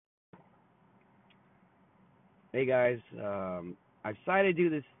Hey guys, I've decided to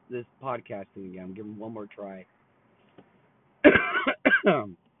do this podcasting again. I'm giving one more try. I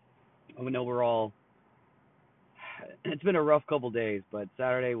mean, overall, it's been a rough couple days, but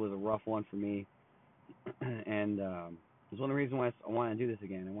Saturday was a rough one for me, and it's one of the reasons why I want to do this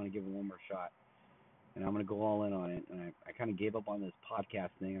again. I want to give it one more shot, and I'm gonna go all in on it. And I kind of gave up on this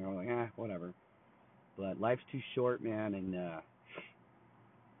podcast thing, and I'm like, whatever. But life's too short, man, and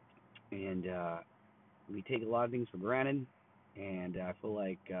we take a lot of things for granted, and I feel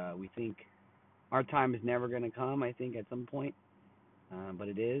like we think our time is never going to come. I think at some point, but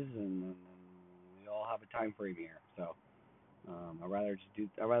it is, and we all have a time frame here. So I'd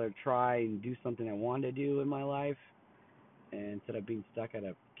rather try and do something I want to do in my life, and instead of being stuck at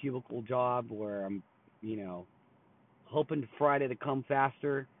a cubicle job where I'm, you know, hoping Friday to come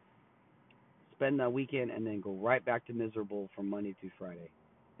faster, spend that weekend, and then go right back to miserable from Monday through Friday.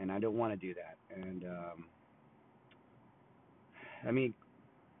 And I don't want to do that. And I mean,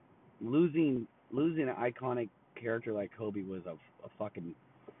 losing an iconic character like Kobe was a fucking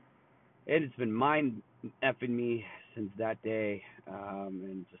it's been mind effing me since that day,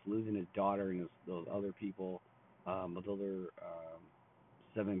 and just losing his daughter and those other people, those other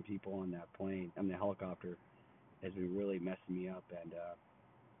 7 people on that plane, I mean the helicopter, has been really messing me up, and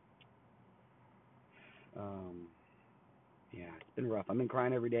um, yeah, it's been rough. I've been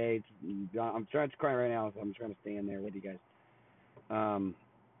crying every day. I'm trying to cry right now, so I'm trying to stay in there with you guys. Um,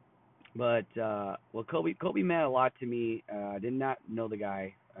 but well, Kobe meant a lot to me. I did not know the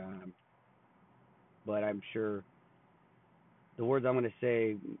guy, but I'm sure the words I'm going to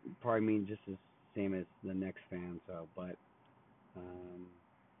say probably mean just as same as the next fan. So, but um,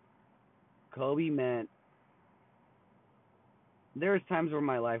 Kobe meant there was times in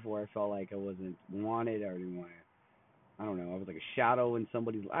my life where I felt like I wasn't wanted or didn't want to. I don't know. I was like a shadow in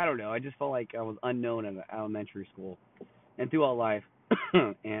somebody's. I don't know. I just felt like I was unknown at elementary school and throughout life.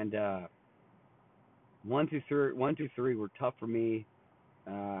 And 1 through 3 were tough for me.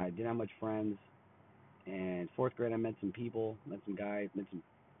 I didn't have much friends. And fourth grade, I met some people, met some guys, and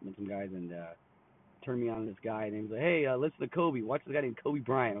turned me on to this guy, and he was like, "Hey, listen to Kobe. Watch this guy named Kobe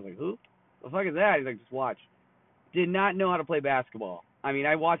Bryant." I was like, "Who? The fuck is that?" He's like, "Just watch." Did not know how to play basketball. I mean,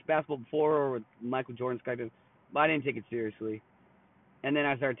 I watched basketball before or with Michael Jordan, Skype, but I didn't take it seriously. And then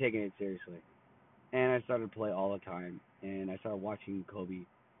I started taking it seriously, and I started to play all the time, and I started watching Kobe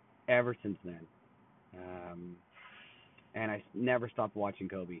ever since then. Um, and I never stopped watching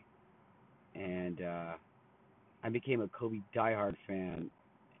Kobe, and I became a Kobe diehard fan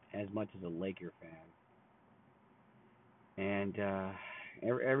as much as a Laker fan. And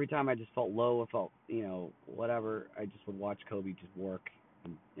every time I just felt low, I felt whatever. I just would watch Kobe just work,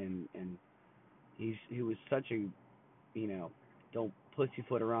 and he was such a don't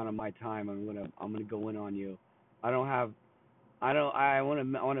pussyfoot around on my time. I'm gonna go in on you. I don't have I want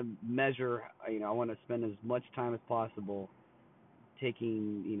to measure. I want to spend as much time as possible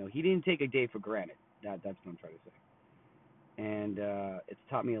taking. He didn't take a day for granted. That's what I'm trying to say. And it's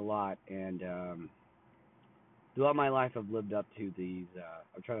taught me a lot. And throughout my life, I've lived up to these.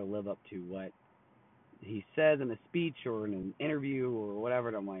 I've tried to live up to what he says in a speech or in an interview or whatever.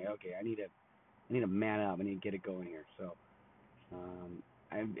 And I'm like, okay, I need to man up. I need to get it going here. So,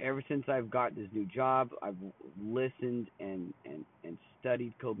 ever since I've got this new job, I've listened and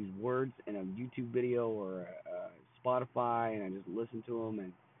studied Kobe's words in a YouTube video or Spotify, and I just listen to him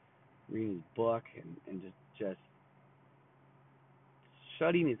and reading his book and just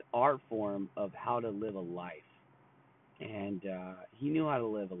studying his art form of how to live a life. And he knew how to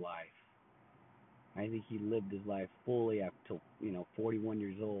live a life. I think he lived his life fully up till 41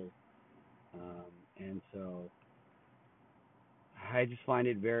 years old. And so I just find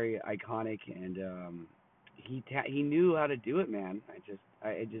it very iconic, and he knew how to do it, man.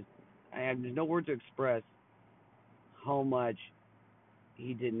 I have there's no word to express how much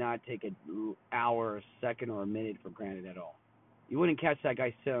he did not take an hour, a second, or a minute for granted at all. You wouldn't catch that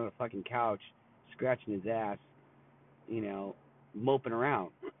guy sitting on a fucking couch, scratching his ass, you know, moping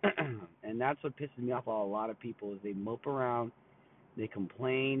around. And that's what pisses me off about a lot of people is they mope around, they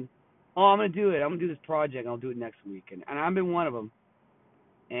complain. Oh, I'm gonna do it. I'm gonna do this project. I'll do it next week. And I've been one of them.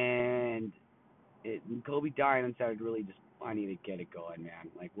 And Kobe dying and started really just I need to get it going, man.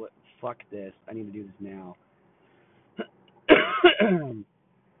 Like what? Fuck this. I need to do this now.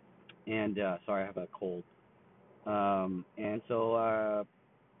 And sorry, I have a cold. And so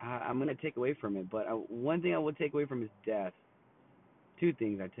I'm gonna take away from it. But one thing I would take away from his death. Two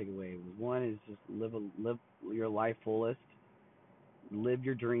things I take away. One is just live your life fullest. Live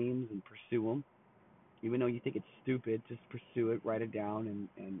your dreams and pursue them. Even though you think it's stupid, just pursue it. Write it down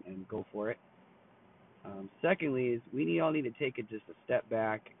and go for it. Secondly, is we all need to take it just a step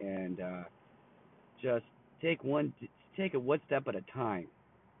back and just take one take it one step at a time.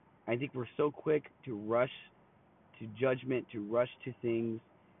 I think we're so quick to rush to judgment, to rush to things,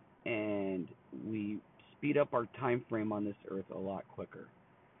 and we speed up our time frame on this earth a lot quicker.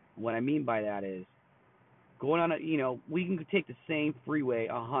 What I mean by that is going on we can take the same freeway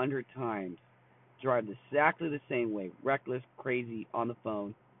 100 times, drive exactly the same way, reckless, crazy, on the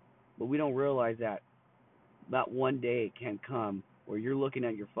phone, but we don't realize that one day it can come where you're looking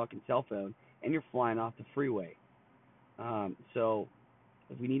at your fucking cell phone and you're flying off the freeway. So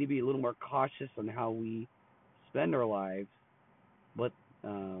we need to be a little more cautious on how we spend our lives, but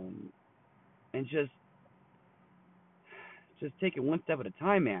and just take it one step at a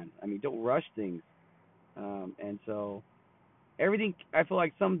time, man. I mean, don't rush things. And so everything, I feel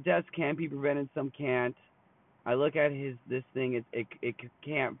like some deaths can be prevented, some can't. I look at this thing, it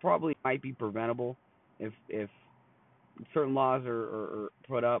can't, probably might be preventable if certain laws are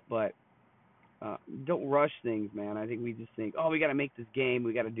put up, but don't rush things, man. I think we just think, oh, we got to make this game,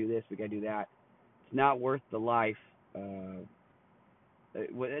 we got to do this, we got to do that. It's not worth the life.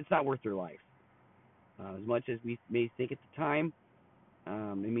 It's not worth their life. As much as we may think at the time,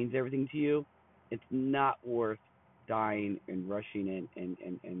 it means everything to you. It's not worth dying and rushing in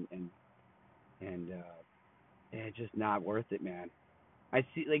and it's just not worth it, man. I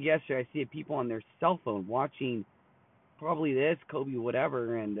see, like yesterday, I see people on their cell phone watching probably this Kobe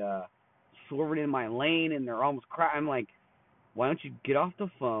whatever and swerving in my lane and they're almost crying. I'm like, why don't you get off the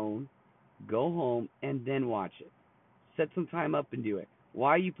phone, go home, and then watch it? Set some time up and do it. Why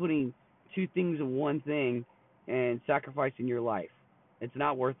are you putting two things in one thing and sacrificing your life? It's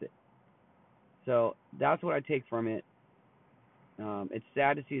not worth it. So that's what I take from it. It's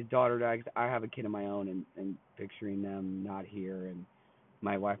sad to see his daughter die because I have a kid of my own, and picturing them not here and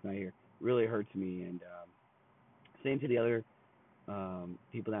my wife not here really hurts me. And same to the other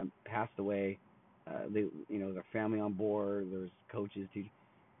people that passed away. They, their family on board. There's coaches, teachers,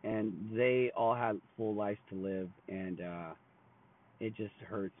 and they all had full lives to live, and it just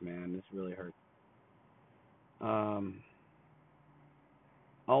hurts, man. This really hurts. Um,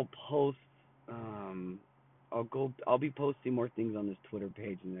 I'll post. Um, I'll be posting more things on this Twitter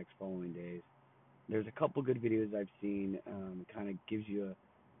page in the next following days. There's a couple good videos I've seen. Kind of gives you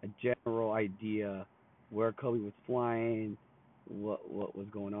a general idea where Kobe was flying, what was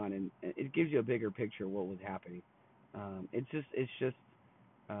going on, and it gives you a bigger picture of what was happening. It's just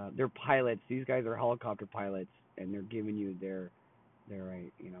they're pilots. These guys are helicopter pilots, and they're giving you their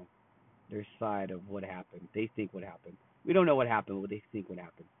side of what happened. They think what happened. We don't know what happened, but they think what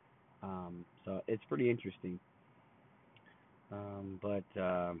happened. So it's pretty interesting. But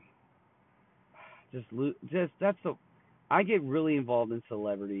just that's the I get really involved in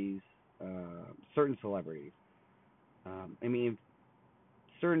celebrities, certain celebrities. I mean, if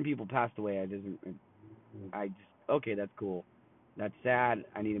certain people passed away. I just okay, that's cool. That's sad.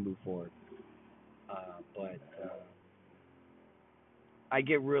 I need to move forward. But I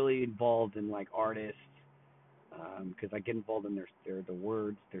get really involved in like artists because I get involved in the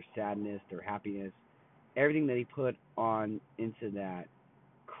words, their sadness, their happiness, everything that they put on into that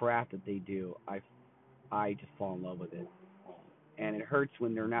craft that they do. I just fall in love with it, and it hurts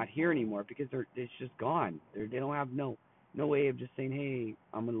when they're not here anymore because it's just gone. They don't have no way of just saying, hey,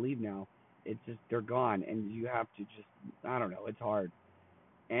 I'm gonna leave now. It's just they're gone, and you have to just I don't know. It's hard.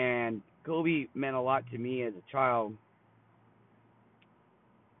 And Kobe meant a lot to me as a child,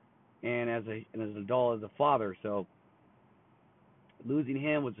 and as an adult, as a father. So losing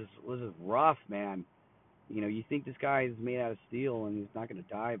him was just rough, man. You think this guy is made out of steel and he's not gonna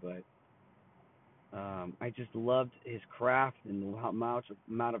die, but I just loved his craft and the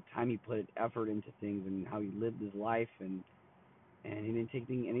amount of time he put effort into things and how he lived his life and he didn't take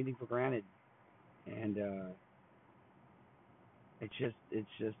anything for granted. And it's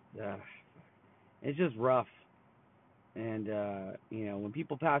just rough. And when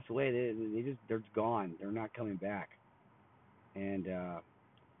people pass away, they're gone. They're not coming back. And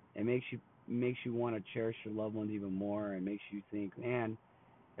it makes you want to cherish your loved ones even more, and makes you think, man,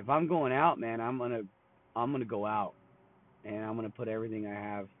 if I'm going out, man, I'm gonna go out, and I'm gonna put everything I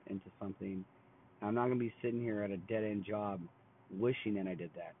have into something. I'm not gonna be sitting here at a dead end job, wishing that I did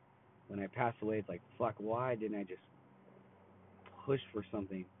that. When I pass away, it's like, fuck, why didn't I just push for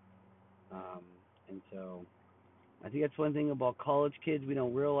something? Um, and so I think that's one thing about college kids. We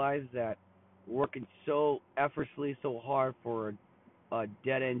don't realize that we're working so effortlessly, so hard for a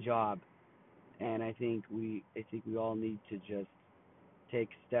dead end job. And I think we all need to just take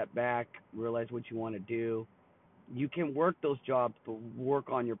a step back, realize what you want to do, you can work those jobs, but work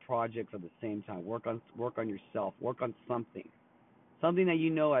on your projects at the same time. Work on yourself. Work on something that you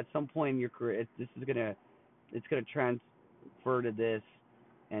know at some point in your career, it's gonna transfer to this,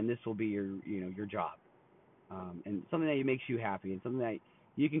 and this will be your job, and something that makes you happy, and something that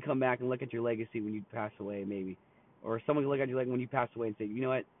you can come back and look at your legacy when you pass away, maybe, or someone can look at you like when you pass away and say, you know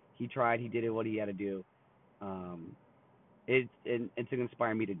what, he tried, he did it, what he had to do. Um, it's gonna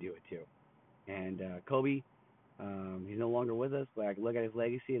inspire me to do it too. And Kobe, he's no longer with us, but I can look at his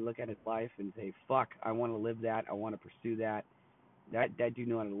legacy and look at his life and say, fuck, I want to live that. I want to pursue that. That dude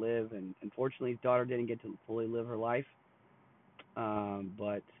knew how to live, and unfortunately, his daughter didn't get to fully live her life.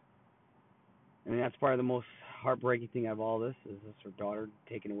 But I mean, that's probably the most heartbreaking thing out of all this is this her daughter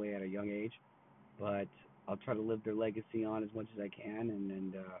taken away at a young age. But I'll try to live their legacy on as much as I can,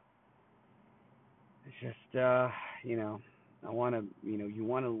 and it's just I want to you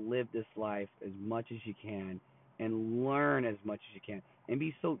want to live this life as much as you can and learn as much as you can and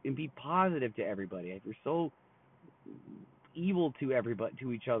be positive to everybody. If you're so evil to everybody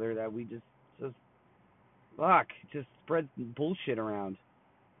to each other that we just fuck just spread bullshit around.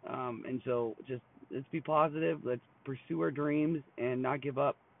 And so just let's be positive. Let's pursue our dreams and not give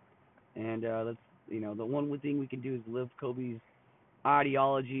up. And let's the one thing we can do is live Kobe's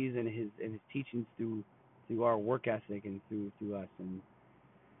ideologies and his teachings through our work ethic and through us. And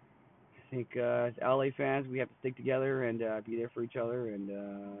I think as LA fans, we have to stick together and be there for each other. And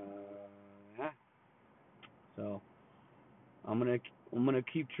yeah. So I'm gonna I'm gonna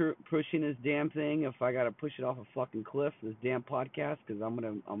keep pushing this damn thing. If I gotta push it off a fucking cliff, this damn podcast, because I'm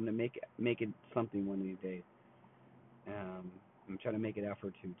gonna make it something one of these days. I'm trying to make an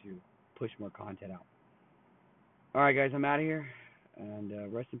effort to push more content out. All right, guys, I'm out of here.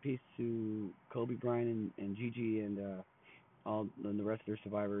 And rest in peace to Kobe Bryant and Gigi and all and the rest of their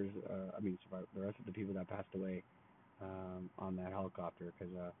survivors. The rest of the people that passed away on that helicopter,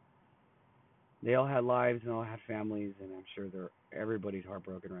 because they all had lives and all had families, and I'm sure everybody's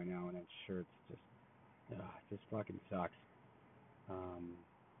heartbroken right now, and I'm sure it's it just fucking sucks. Um,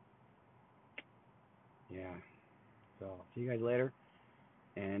 yeah. So see you guys later,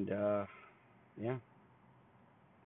 and yeah.